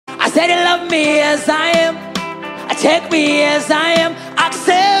said he love me as I am, take me as I am,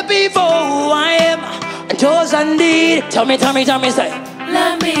 accept me for who I am, and those I need. Tell me, say.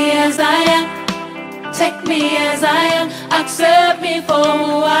 Love me as I am, take me as I am, accept me for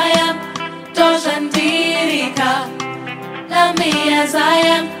who I am, those I need. Love me as I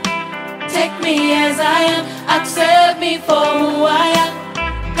am, take me as I am, accept me for who I am,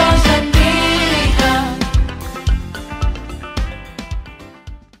 those I need.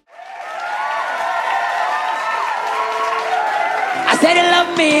 I said he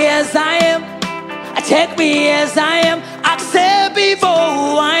love me as I am, take me as I am, accept me for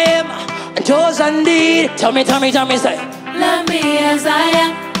who I am, and those I need. Tell me, say. Love me as I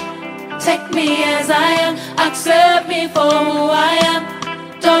am, take me as I am, accept me for who I am,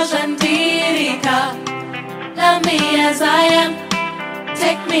 those I need. Love me as I am,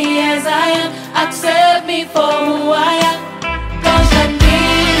 take me as I am, accept me for who I am, those I need.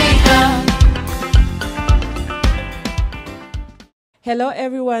 Hello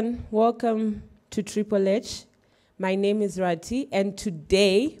everyone, welcome to Triple H. My name is Rati, and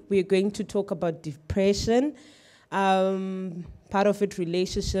today we're going to talk about depression, part of it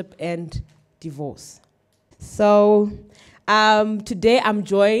relationship and divorce. So today I'm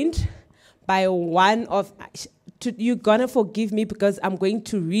joined by one of, you're gonna forgive me because I'm going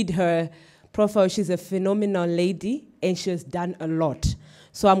to read her profile. She's a phenomenal lady and she has done a lot.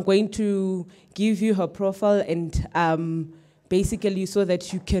 So I'm going to give you her profile and basically so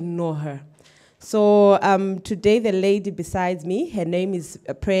that you can know her. So today the lady beside me, her name is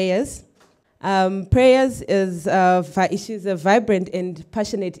Prayers. Prayers is she's a vibrant and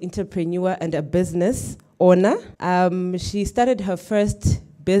passionate entrepreneur and a business owner. She started her first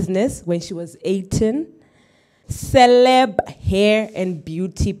business when she was 18, Celeb Hair and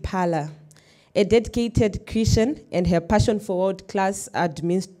Beauty Parlor, a dedicated Christian, and her passion for world-class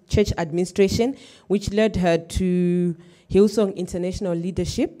church administration, which led her to Hillsong International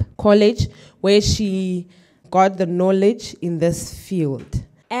Leadership College, where she got the knowledge in this field,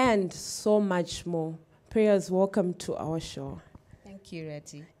 and so much more. Prayers, welcome to our show. Thank you,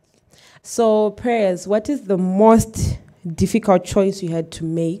 Rati. So, Prayers, what is the most difficult choice you had to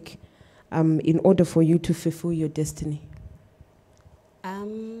make in order for you to fulfill your destiny?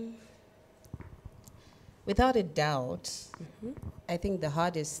 Without a doubt, I think the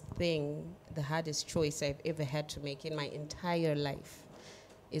hardest choice I've ever had to make in my entire life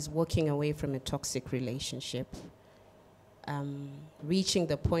is walking away from a toxic relationship. Reaching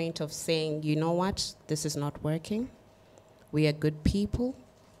the point of saying, you know what, this is not working. We are good people,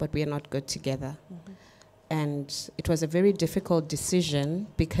 but we are not good together. And it was a very difficult decision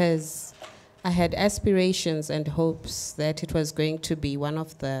because I had aspirations and hopes that it was going to be one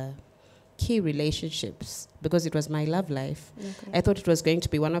of the key relationships, because it was my love life. Okay. I thought it was going to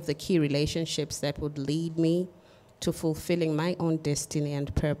be one of the key relationships that would lead me to fulfilling my own destiny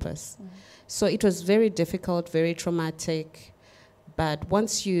and purpose. So it was very difficult, very traumatic, but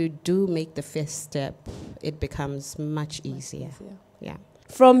once you do make the first step, it becomes much easier. Yeah.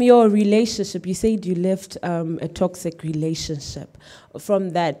 From your relationship, you said you left a toxic relationship.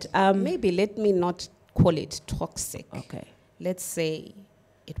 From that, maybe let me not call it toxic. Okay. Let's say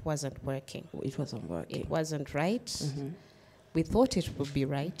it wasn't working. It wasn't working. It wasn't right. We thought it would be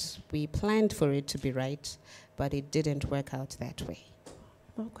right. We planned for it to be right, but it didn't work out that way.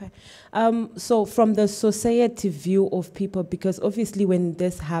 Okay. So from the society view of people, because obviously when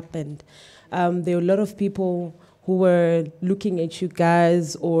this happened, there were a lot of people who were looking at you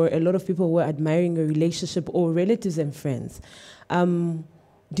guys, or a lot of people who were admiring your relationship, or relatives and friends.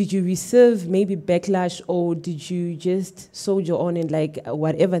 Did you receive maybe backlash, or did you just soldier on and like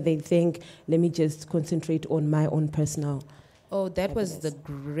whatever they think, let me just concentrate on my own personal? Oh, that was the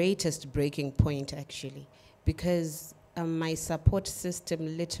greatest breaking point, actually, because my support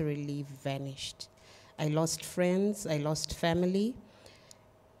system literally vanished. I lost friends, I lost family.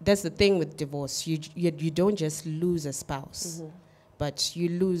 That's the thing with divorce. You don't just lose a spouse, but you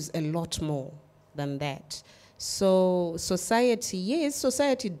lose a lot more than that. So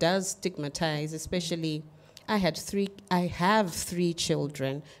society does stigmatize, especially I have three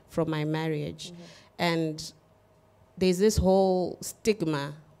children from my marriage. And there's this whole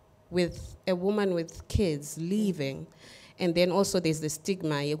stigma with a woman with kids leaving. And then also there's the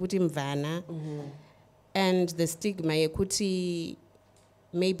stigma, yekuti mvana, and the stigma, yekuti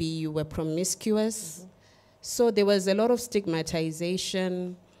maybe you were promiscuous. So there was a lot of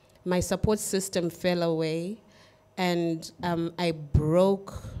stigmatization. My support system fell away. And I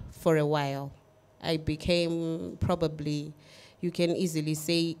broke for a while. I became probably, you can easily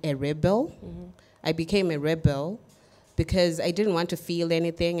say, a rebel. I became a rebel because I didn't want to feel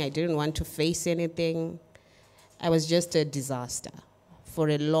anything. I didn't want to face anything. I was just a disaster for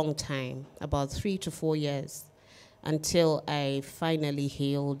a long time, about 3 to 4 years, until I finally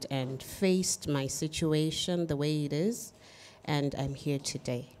healed and faced my situation the way it is, and I'm here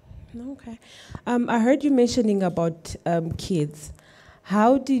today. Okay. I heard you mentioning about kids.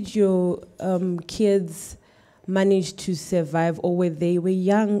 How did your kids manage to survive, or were they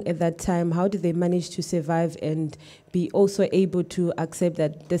young at that time? How did they manage to survive and be also able to accept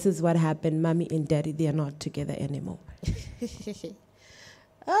that this is what happened, mommy and daddy, they are not together anymore?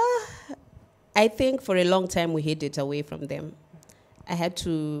 I think for a long time we hid it away from them. I had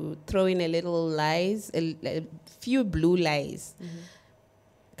to throw in a little lies, a few blue lies,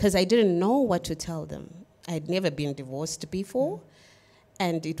 because I didn't know what to tell them. I'd never been divorced before,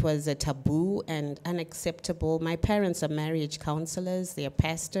 and it was a taboo and unacceptable. My parents are marriage counselors, they are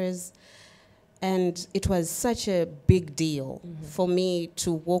pastors, and it was such a big deal for me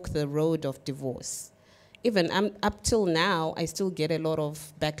to walk the road of divorce. Even up till now, I still get a lot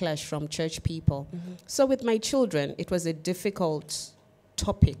of backlash from church people. So with my children, it was a difficult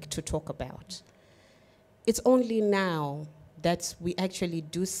topic to talk about. It's only now that we actually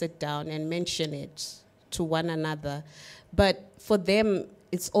do sit down and mention it to one another. But for them,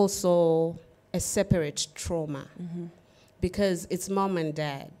 it's also a separate trauma because it's mom and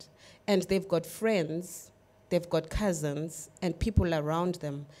dad. And they've got friends, they've got cousins, and people around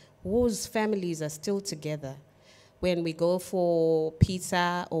them whose families are still together. When we go for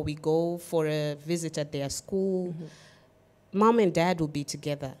pizza or we go for a visit at their school, mom and dad will be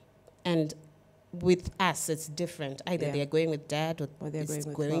together. And with us, it's different. Either they're going with dad or they're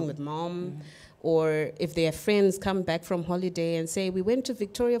going with mom. Or if their friends come back from holiday and say, we went to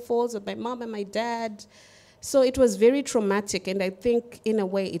Victoria Falls with my mom and my dad. So it was very traumatic, and I think in a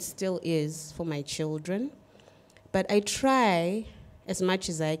way it still is for my children. But I try as much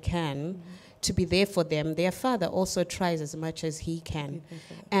as I can to be there for them. Their father also tries as much as he can.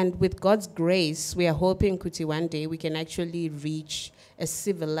 And with God's grace, we are hoping, Kuti, one day we can actually reach a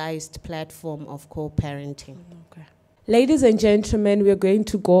civilized platform of co-parenting. Okay. Ladies and gentlemen, we're going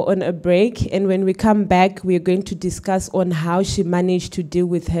to go on a break, and when we come back, we're going to discuss on how she managed to deal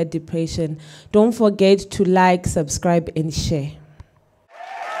with her depression. Don't forget to like, subscribe, and share.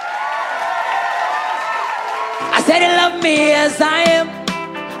 I said, love me as I am.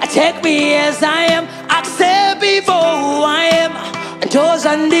 Take me as I am. Accept me for who I am. And those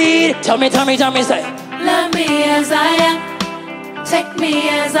I need. Tell me, say. Love me as I am. Take me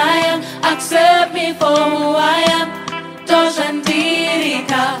as I am. Accept me for who I am.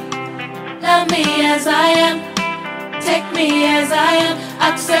 Doshandirika. Love me as I am. Take me as I am.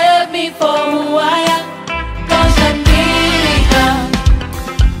 Accept me for who I am. Doshandirika.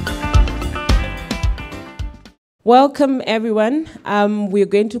 Welcome, everyone. We're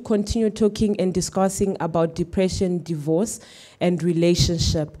going to continue talking and discussing about depression, divorce, and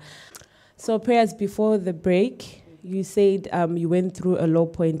relationship. So, Prayers, before the break, you said you went through a low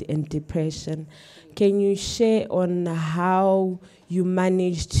point in depression. Can you share on how you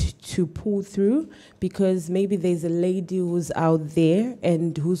managed to pull through? Because maybe there's a lady who's out there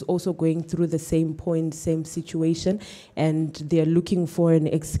and who's also going through the same point, same situation, and they're looking for an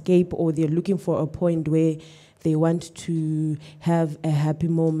escape, or they're looking for a point where they want to have a happy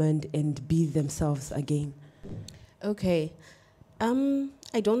moment and be themselves again. Okay.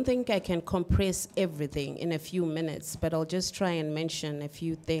 I don't think I can compress everything in a few minutes, but I'll just try and mention a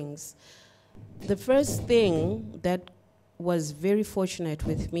few things. The first thing that was very fortunate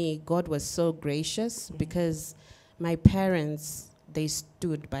with me, God was so gracious because my parents, they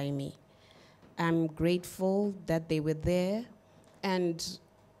stood by me. I'm grateful that they were there, and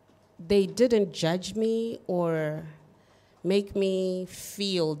they didn't judge me or make me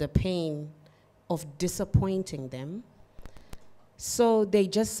feel the pain of disappointing them. So they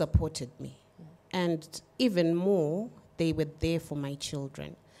just supported me. And even more, they were there for my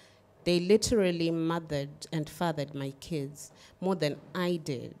children. They literally mothered and fathered my kids more than I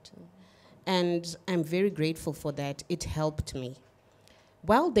did. And I'm very grateful for that. It helped me.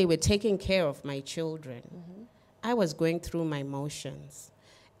 While they were taking care of my children, I was going through my motions.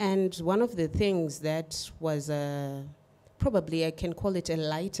 And one of the things that was probably I can call it a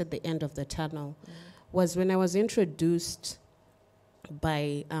light at the end of the tunnel was when I was introduced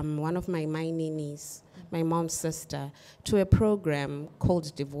by one of my niece, my mom's sister, to a program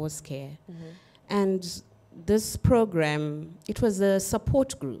called Divorce Care. And this program, it was a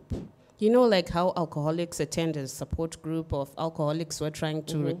support group. You know, like how alcoholics attend a support group of alcoholics who are trying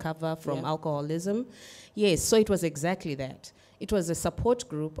to recover from alcoholism? Yes, so it was exactly that. It was a support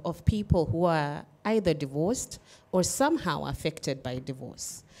group of people who are either divorced or somehow affected by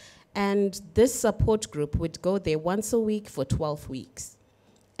divorce. And this support group would go there once a week for 12 weeks.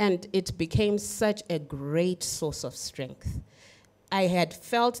 And it became such a great source of strength. I had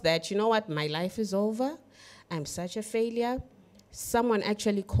felt that, you know what, my life is over. I'm such a failure. Someone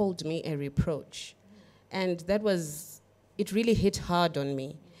actually called me a reproach. And it really hit hard on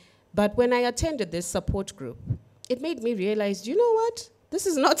me. But when I attended this support group, it made me realize, you know what? This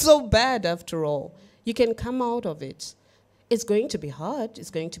is not so bad after all. You can come out of it. It's going to be hard.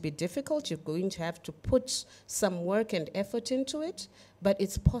 It's going to be difficult. You're going to have to put some work and effort into it. But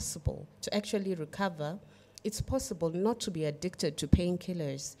it's possible to actually recover. It's possible not to be addicted to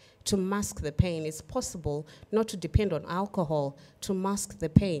painkillers, to mask the pain. It's possible not to depend on alcohol to mask the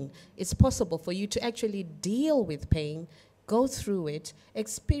pain. It's possible for you to actually deal with pain, go through it,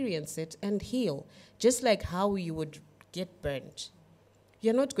 experience it, and heal, just like how you would get burnt.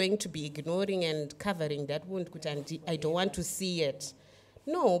 You're not going to be ignoring and covering that wound, I don't want to see it.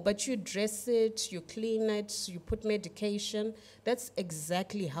 No, but you dress it, you clean it, you put medication. That's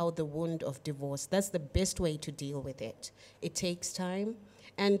exactly how the wound of divorce, that's the best way to deal with it. It takes time.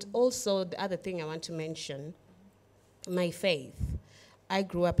 And also, the other thing I want to mention, my faith. I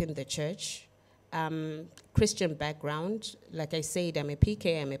grew up in the church. Christian background. Like I said, I'm a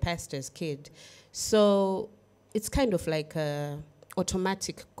PK, I'm a pastor's kid. So it's kind of like a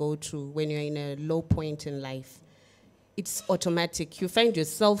automatic go-to when you're in a low point in life. It's automatic. You find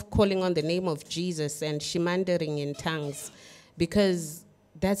yourself calling on the name of Jesus and shimandering in tongues because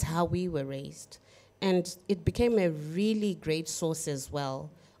that's how we were raised. And it became a really great source as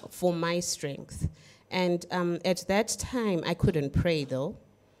well for my strength. And at that time, I couldn't pray though.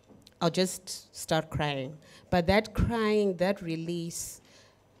 I'll just start crying. But that crying, that release,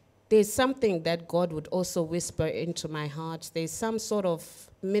 there's something that God would also whisper into my heart. There's some sort of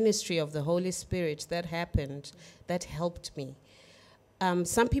ministry of the Holy Spirit that happened that helped me.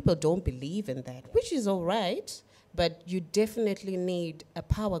 Some people don't believe in that, which is all right, but you definitely need a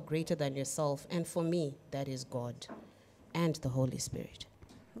power greater than yourself. And for me, that is God and the Holy Spirit.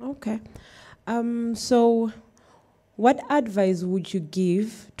 Okay. So what advice would you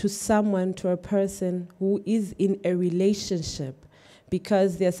give to someone, to a person who is in a relationship?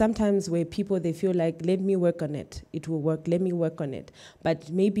 Because there are sometimes where people, they feel like, let me work on it. It will work, let me work on it. But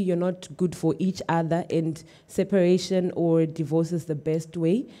maybe you're not good for each other and separation or divorce is the best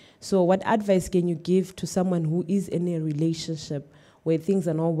way. So what advice can you give to someone who is in a relationship where things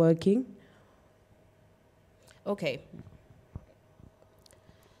are not working? Okay.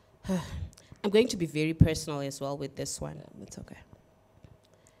 I'm going to be very personal as well with this one. It's okay.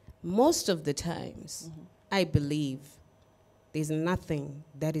 Most of the times, I believe there's nothing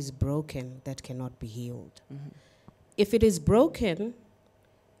that is broken that cannot be healed. If it is broken,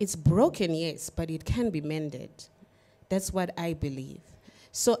 it's broken, yes, but it can be mended. That's what I believe.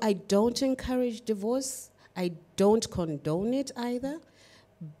 So I don't encourage divorce. I don't condone it either,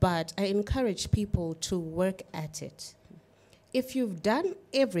 but I encourage people to work at it. If you've done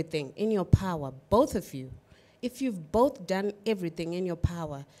everything in your power, both of you, if you've both done everything in your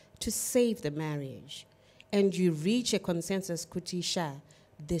power to save the marriage, and you reach a consensus, Kutisha,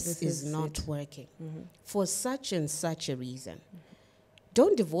 this is not working for such and such a reason.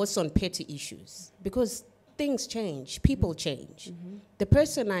 Don't divorce on petty issues because things change, people change. The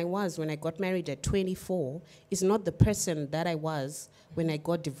person I was when I got married at 24 is not the person that I was when I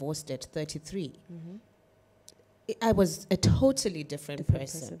got divorced at 33. I was a totally different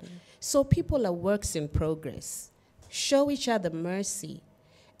person. So people are works in progress. Show each other mercy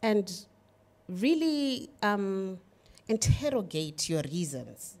and really interrogate your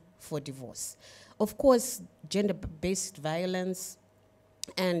reasons for divorce. Of course, gender-based violence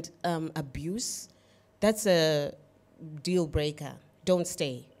and abuse, that's a deal breaker. Don't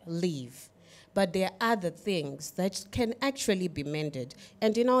stay, leave. But there are other things that can actually be mended.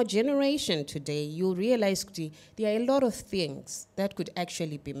 And in our generation today, you'll realize there are a lot of things that could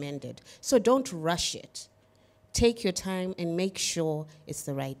actually be mended. So don't rush it. Take your time and make sure it's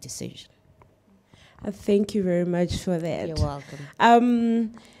the right decision. Thank you very much for that. You're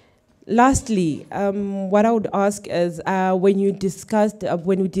welcome. Lastly, what I would ask is when we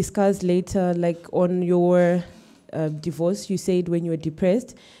discussed later, like on your divorce, you said when you were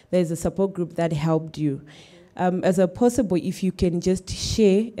depressed, there's a support group that helped you. As a possible, if you can just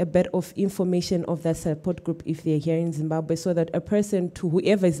share a bit of information of that support group if they're here in Zimbabwe, so that a person, to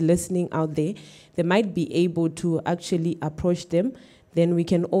whoever is listening out there, they might be able to actually approach them. then we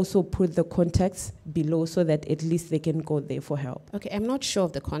can also put the contacts below so that at least they can go there for help. Okay, I'm not sure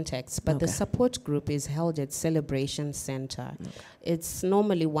of the context, but the Okay. support group is held at Celebration Center. It's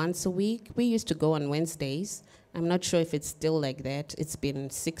normally once a week. We used to go on Wednesdays. I'm not sure if it's still like that. It's been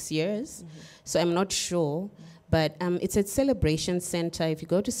 6 years, so I'm not sure. But it's at Celebration Center. If you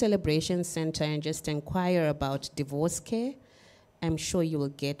go to Celebration Center and just inquire about divorce care, I'm sure you will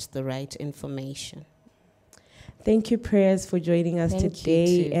get the right information. Thank you, Prayers, for joining us Thank you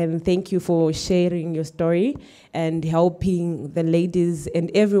today. too. And thank you for sharing your story and helping the ladies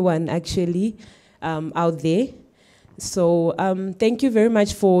and everyone actually out there. So thank you very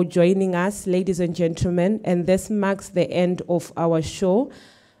much for joining us, ladies and gentlemen. And this marks the end of our show.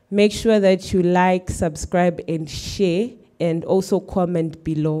 Make sure that you like, subscribe, and share, and also comment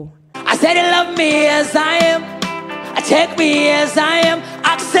below. I said you love me as I am. Take me as I am.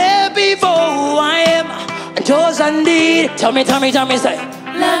 Accept me for who I am. And those I need. Tell me, say.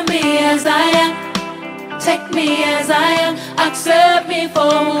 Love me as I am. Take me as I am. Accept me for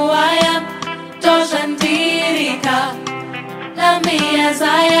who I am. Doshandirika. Love me as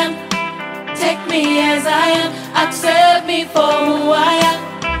I am. Take me as I am. Accept me for who I am.